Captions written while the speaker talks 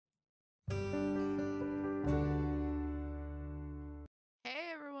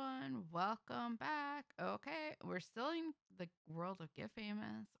welcome back. Okay, we're still in the world of Get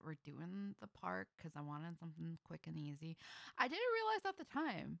Famous. We're doing the park because I wanted something quick and easy. I didn't realize at the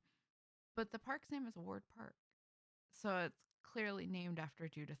time, but the park's name is Ward Park. So it's clearly named after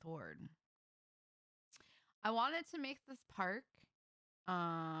Judith Ward. I wanted to make this park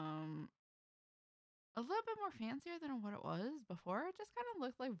um a little bit more fancier than what it was before. It just kind of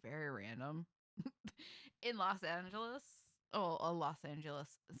looked like very random in Los Angeles. Oh, a Los Angeles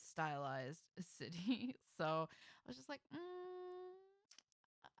stylized city. So I was just like, let's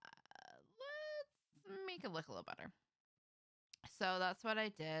make it look a little better. So that's what I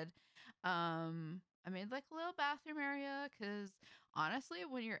did. I made like a little bathroom area because honestly,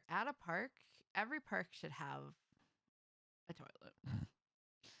 when you're at a park, every park should have a toilet.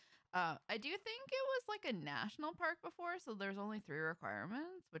 I do think it was like a national park before, so there's only 3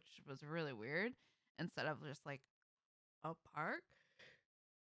 requirements, which was really weird. Instead of just like a park,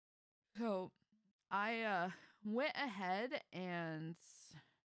 so I went ahead and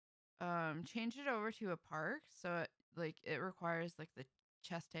changed it over to a park. So it requires like the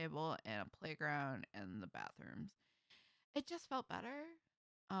chess table and a playground and the bathrooms. It just felt better.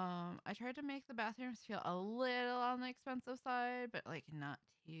 I tried to make the bathrooms feel a little on the expensive side, but like not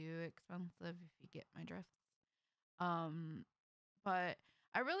too expensive if you get my drift. Um, but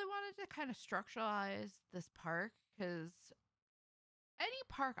I really wanted to kind of structuralize this park because any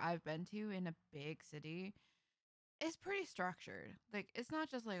park I've been to in a big city is pretty structured. Like it's not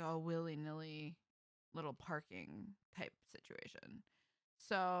just like a willy nilly little parking type situation.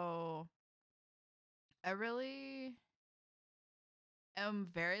 So I really am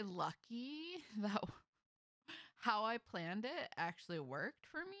very lucky that how I planned it actually worked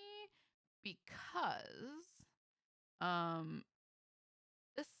for me because um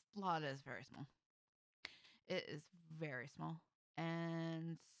this lot is very small. It is very small.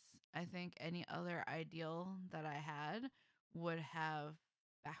 And I think any other ideal that I had would have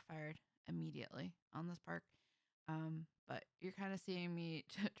backfired immediately on this park. But you're kind of seeing me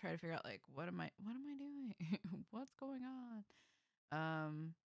try to figure out like what am I doing? What's going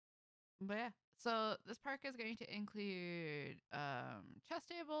on? But yeah. So this park is going to include chess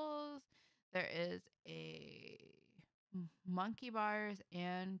tables. There is a monkey bars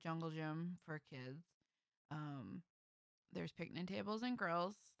and jungle gym for kids. Um, there's picnic tables and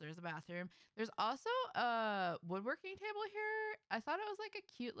grills. There's a bathroom. There's also a woodworking table here. I thought it was like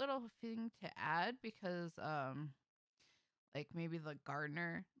a cute little thing to add because like maybe the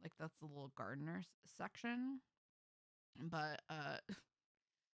gardener, like that's the little gardener section. But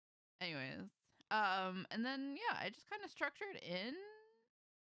anyways, and then yeah, I just kind of structured in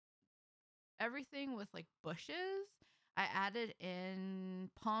everything with like bushes. I added in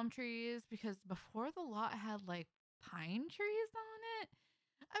palm trees because before the lot had like pine trees on it.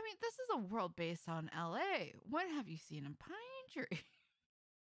 I mean, this is a world based on LA. When have you seen a pine tree?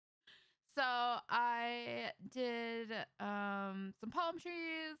 So I did some palm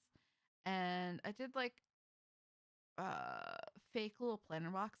trees and I did like uh fake little planter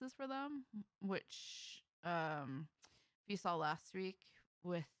boxes for them, which if you saw last week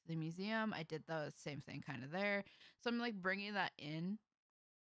with the museum, I did the same thing kind of there. So I'm like bringing that in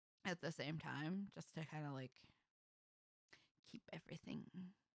at the same time just to kind of like keep everything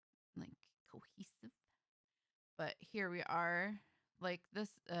like cohesive. But here we are. Like this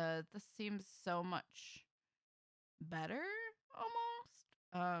seems so much better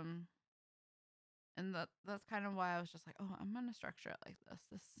almost. And that's kind of why I was just like, "Oh, I'm going to structure it like this.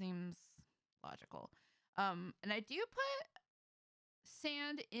 This seems logical." And I do put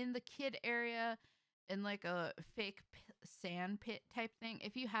sand in the kid area in like a fake sand pit type thing.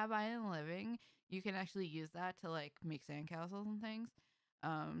 If you have island living, you can actually use that to like make sandcastles and things.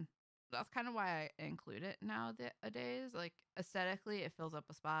 Um, that's kind of why I include it nowadays. Like aesthetically, it fills up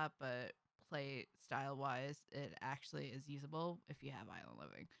a spot, but play style wise, it actually is usable if you have island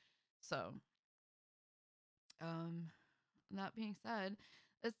living. So, um, that being said,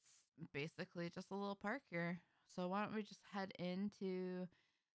 it's basically just a little park here. So why don't we just head into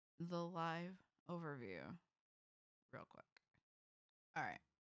the live overview real quick. All right.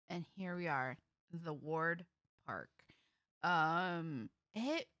 And here we are, the Ward Park.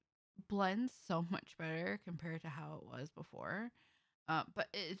 It blends so much better compared to how it was before. But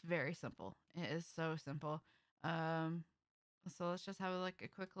it is very simple. It is so simple. Um, so let's just have like a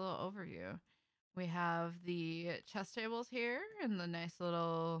quick little overview. We have the chess tables here in the nice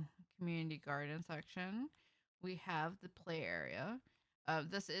little community garden section. We have the play area.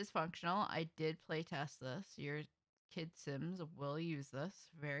 This is functional. I did play test this. Your kid Sims will use this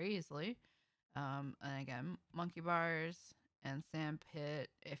very easily. And again, monkey bars and sand pit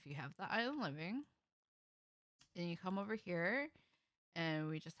if you have the island living. And you come over here, and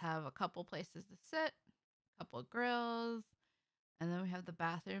we just have a couple places to sit, a couple of grills, and then we have the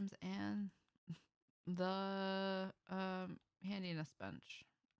bathrooms and the handiness bench,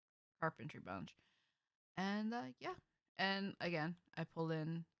 carpentry bench. And yeah, and again, I pulled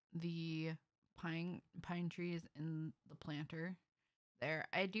in the pine trees in the planter there.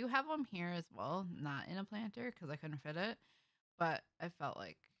 I do have them here as well, not in a planter because I couldn't fit it, but I felt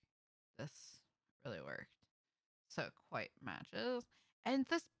like this really worked. So it quite matches. And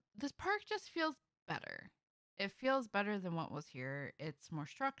this park just feels better. It feels better than what was here. It's more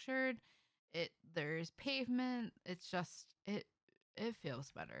structured. There's pavement. It's just it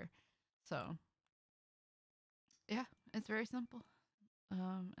feels better. So yeah, it's very simple.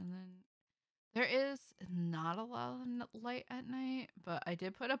 And then there is not a lot of light at night, but I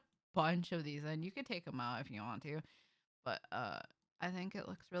did put a bunch of these in. You could take them out if you want to, but I think it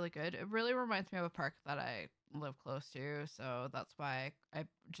looks really good. It really reminds me of a park that I live close to, so that's why I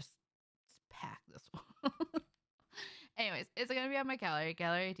just packed this one. Anyways, it's gonna be on my gallery.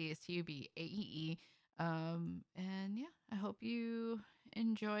 Gallery ID is Tubaee. And yeah, I hope you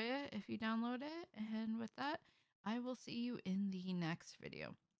enjoy it if you download it. And with that, I will see you in the next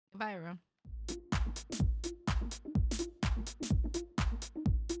video. Bye, everyone.